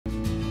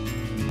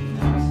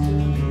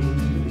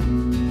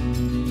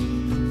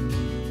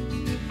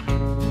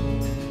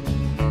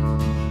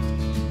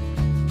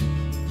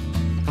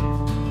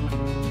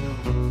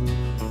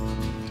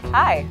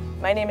Hi,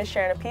 my name is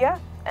Sharon Appiah,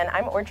 and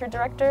I'm Orchard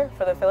Director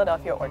for the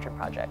Philadelphia Orchard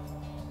Project.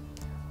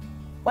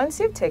 Once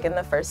you've taken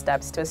the first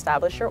steps to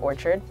establish your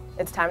orchard,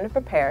 it's time to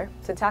prepare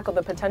to tackle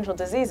the potential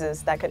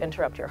diseases that could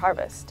interrupt your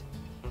harvest.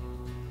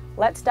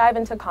 Let's dive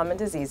into common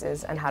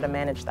diseases and how to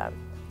manage them.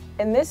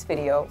 In this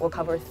video, we'll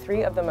cover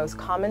 3 of the most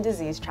common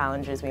disease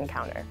challenges we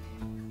encounter: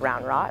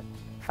 brown rot,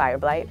 fire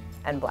blight,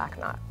 and black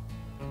knot.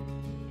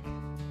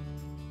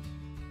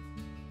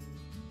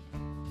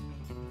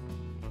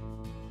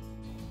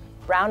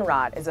 Brown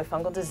rot is a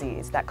fungal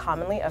disease that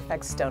commonly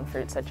affects stone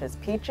fruits such as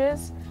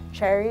peaches,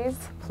 cherries,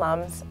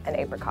 plums, and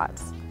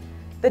apricots.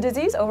 The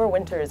disease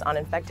overwinters on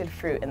infected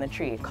fruit in the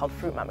tree called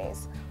fruit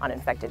mummies, on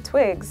infected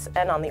twigs,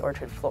 and on the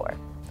orchard floor.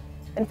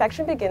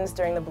 Infection begins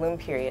during the bloom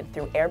period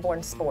through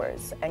airborne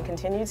spores and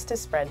continues to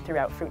spread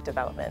throughout fruit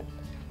development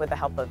with the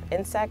help of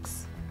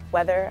insects,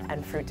 weather,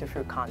 and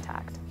fruit-to-fruit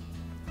contact.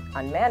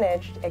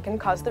 Unmanaged, it can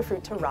cause the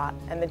fruit to rot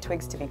and the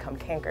twigs to become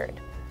cankered.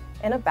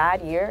 In a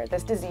bad year,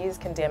 this disease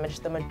can damage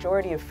the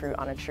majority of fruit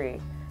on a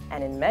tree,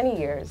 and in many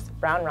years,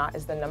 brown rot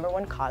is the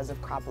 #1 cause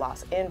of crop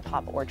loss in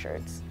pop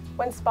orchards.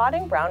 When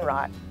spotting brown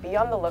rot, be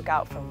on the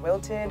lookout for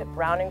wilted,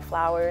 browning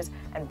flowers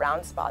and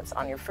brown spots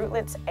on your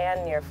fruitlets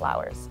and near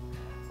flowers.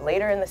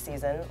 Later in the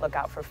season, look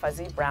out for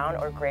fuzzy brown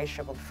or gray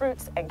shriveled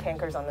fruits and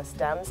cankers on the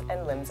stems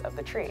and limbs of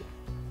the tree.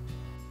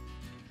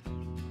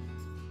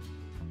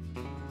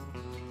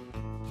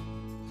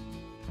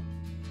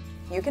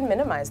 You can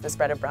minimize the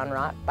spread of brown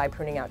rot by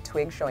pruning out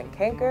twigs showing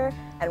canker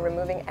and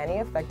removing any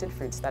affected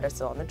fruits that are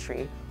still on the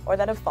tree or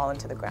that have fallen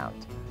to the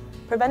ground.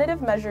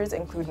 Preventative measures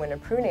include winter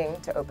pruning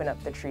to open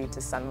up the tree to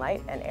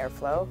sunlight and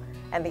airflow,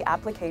 and the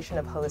application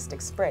of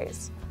holistic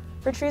sprays.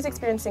 For trees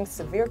experiencing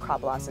severe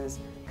crop losses,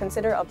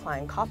 consider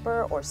applying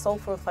copper or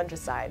sulfur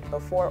fungicide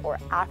before or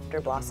after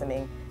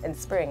blossoming in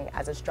spring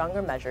as a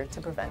stronger measure to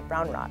prevent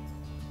brown rot.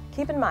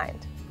 Keep in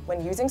mind,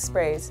 when using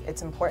sprays,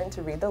 it's important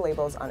to read the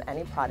labels on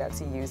any products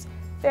you use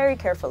very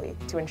carefully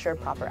to ensure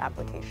proper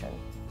application.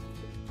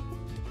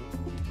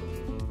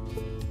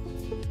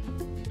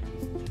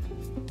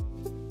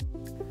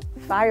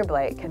 Fire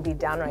blight can be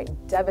downright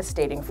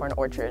devastating for an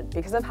orchard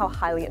because of how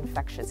highly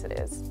infectious it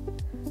is.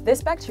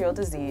 This bacterial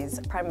disease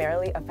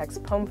primarily affects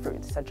pome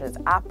fruits such as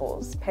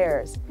apples,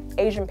 pears,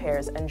 Asian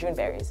pears, and June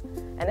berries,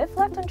 and if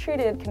left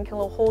untreated can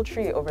kill a whole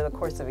tree over the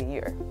course of a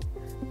year.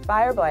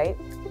 Fire blight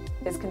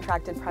is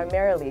contracted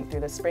primarily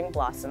through the spring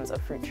blossoms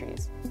of fruit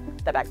trees.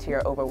 The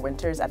bacteria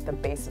overwinters at the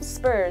base of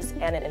spurs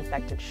and in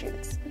infected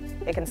shoots.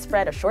 It can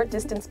spread a short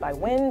distance by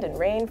wind and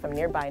rain from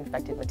nearby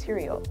infected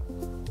material.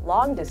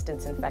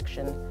 Long-distance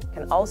infection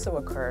can also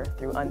occur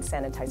through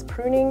unsanitized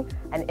pruning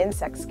and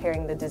insects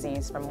carrying the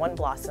disease from one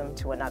blossom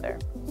to another.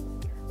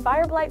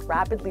 Fire blight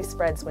rapidly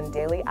spreads when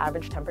daily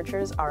average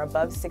temperatures are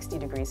above 60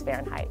 degrees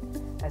Fahrenheit,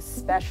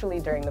 especially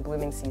during the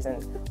blooming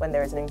season when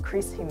there is an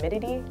increased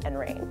humidity and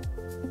rain.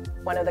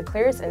 One of the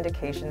clearest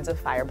indications of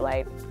fire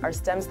blight are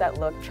stems that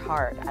look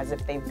charred as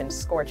if they've been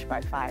scorched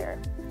by fire.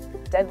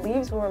 Dead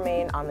leaves will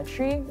remain on the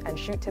tree and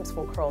shoot tips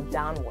will curl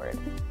downward.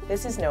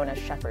 This is known as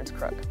shepherd's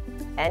crook.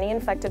 Any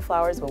infected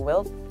flowers will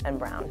wilt and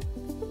brown.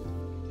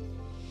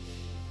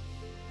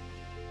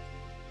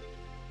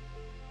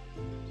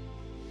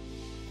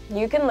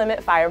 You can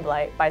limit fire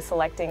blight by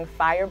selecting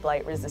fire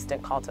blight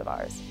resistant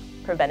cultivars.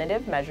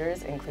 Preventative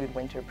measures include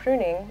winter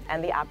pruning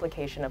and the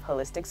application of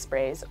holistic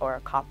sprays or a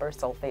copper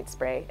sulfate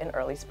spray in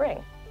early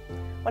spring.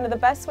 One of the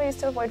best ways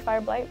to avoid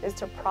fire blight is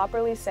to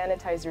properly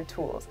sanitize your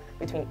tools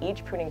between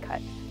each pruning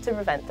cut to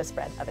prevent the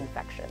spread of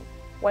infection.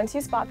 Once you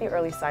spot the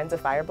early signs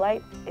of fire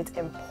blight, it's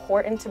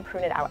important to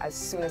prune it out as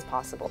soon as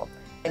possible.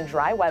 In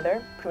dry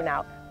weather, prune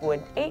out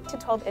wood 8 to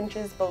 12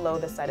 inches below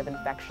the site of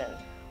infection.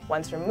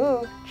 Once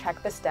removed,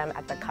 check the stem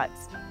at the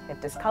cuts. If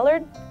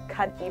discolored,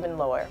 cut even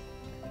lower.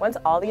 Once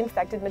all the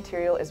infected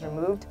material is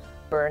removed,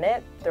 burn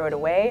it, throw it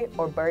away,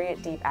 or bury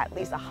it deep at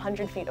least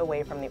 100 feet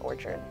away from the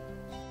orchard.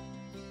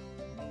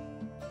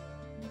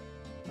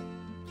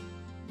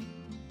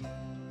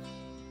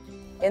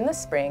 In the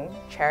spring,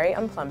 cherry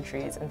and plum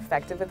trees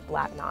infected with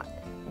black knot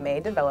may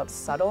develop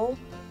subtle,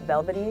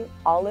 velvety,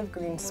 olive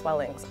green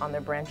swellings on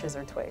their branches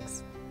or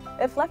twigs.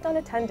 If left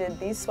unattended,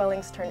 these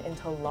swellings turn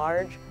into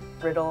large,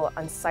 brittle,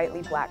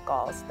 unsightly black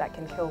galls that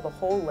can kill the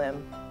whole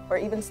limb or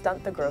even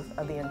stunt the growth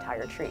of the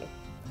entire tree.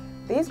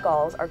 These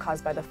galls are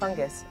caused by the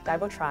fungus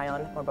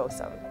Dibotrion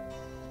morbosum.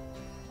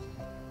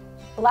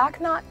 Black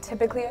knot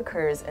typically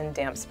occurs in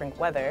damp spring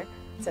weather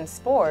since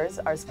spores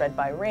are spread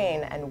by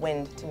rain and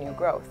wind to new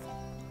growth.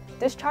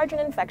 Discharge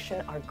and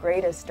infection are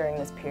greatest during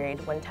this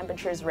period when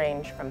temperatures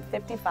range from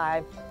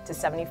 55 to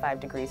 75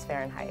 degrees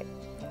Fahrenheit.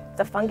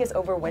 The fungus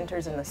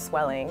overwinters in the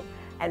swelling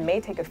and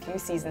may take a few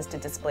seasons to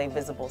display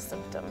visible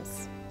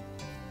symptoms.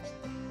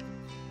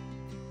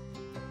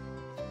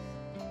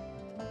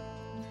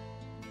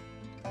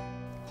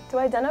 To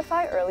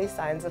identify early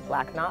signs of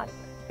black knot,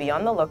 be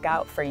on the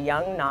lookout for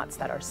young knots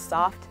that are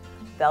soft,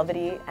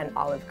 velvety, and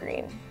olive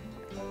green.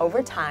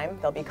 Over time,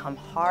 they'll become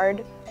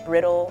hard,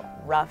 brittle,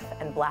 rough,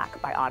 and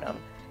black by autumn,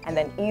 and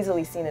then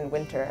easily seen in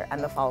winter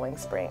and the following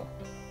spring.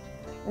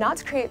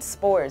 Knots create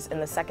spores in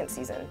the second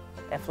season.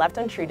 If left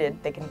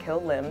untreated, they can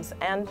kill limbs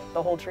and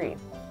the whole tree.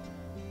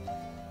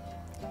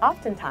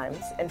 Oftentimes,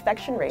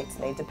 infection rates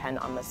may depend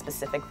on the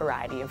specific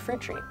variety of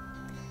fruit tree.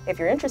 If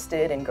you're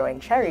interested in growing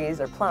cherries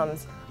or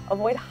plums,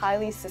 avoid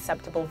highly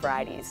susceptible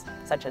varieties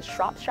such as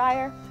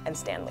Shropshire and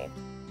Stanley.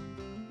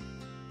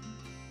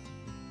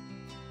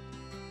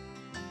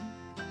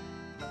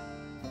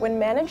 When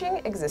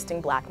managing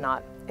existing black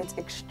knot, it's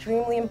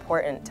extremely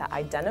important to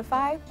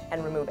identify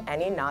and remove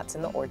any knots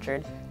in the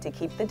orchard to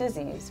keep the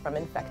disease from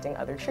infecting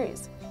other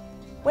trees.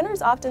 Winter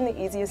is often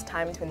the easiest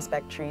time to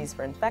inspect trees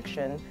for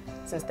infection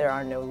since there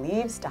are no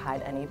leaves to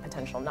hide any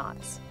potential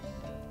knots.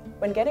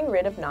 When getting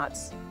rid of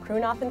knots,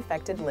 prune off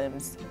infected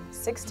limbs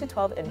 6 to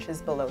 12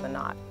 inches below the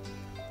knot.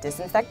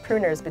 Disinfect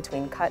pruners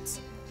between cuts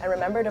and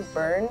remember to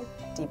burn,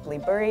 deeply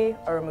bury,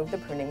 or remove the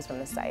prunings from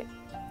the site.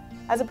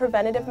 As a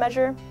preventative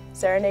measure,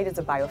 Serenade is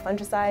a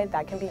biofungicide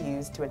that can be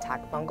used to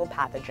attack fungal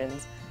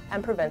pathogens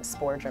and prevent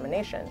spore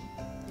germination.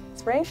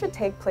 Spraying should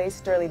take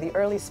place during the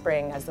early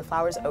spring as the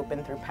flowers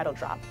open through petal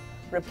drop,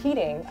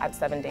 repeating at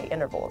 7-day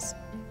intervals.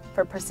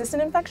 For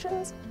persistent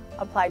infections,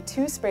 apply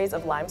 2 sprays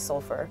of lime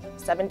sulfur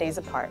 7 days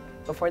apart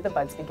before the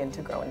buds begin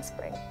to grow in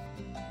spring.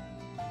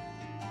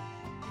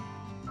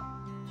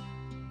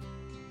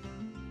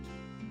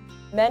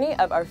 Many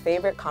of our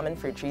favorite common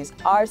fruit trees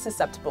are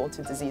susceptible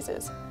to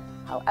diseases.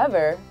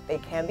 However, they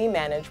can be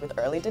managed with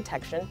early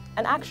detection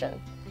and action.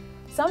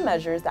 Some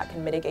measures that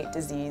can mitigate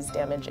disease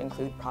damage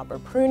include proper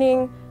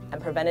pruning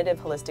and preventative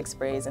holistic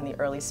sprays in the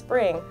early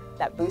spring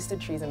that boost the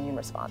tree's immune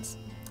response.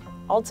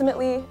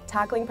 Ultimately,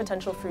 tackling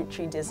potential fruit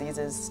tree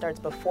diseases starts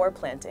before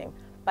planting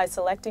by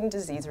selecting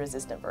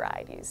disease-resistant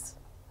varieties.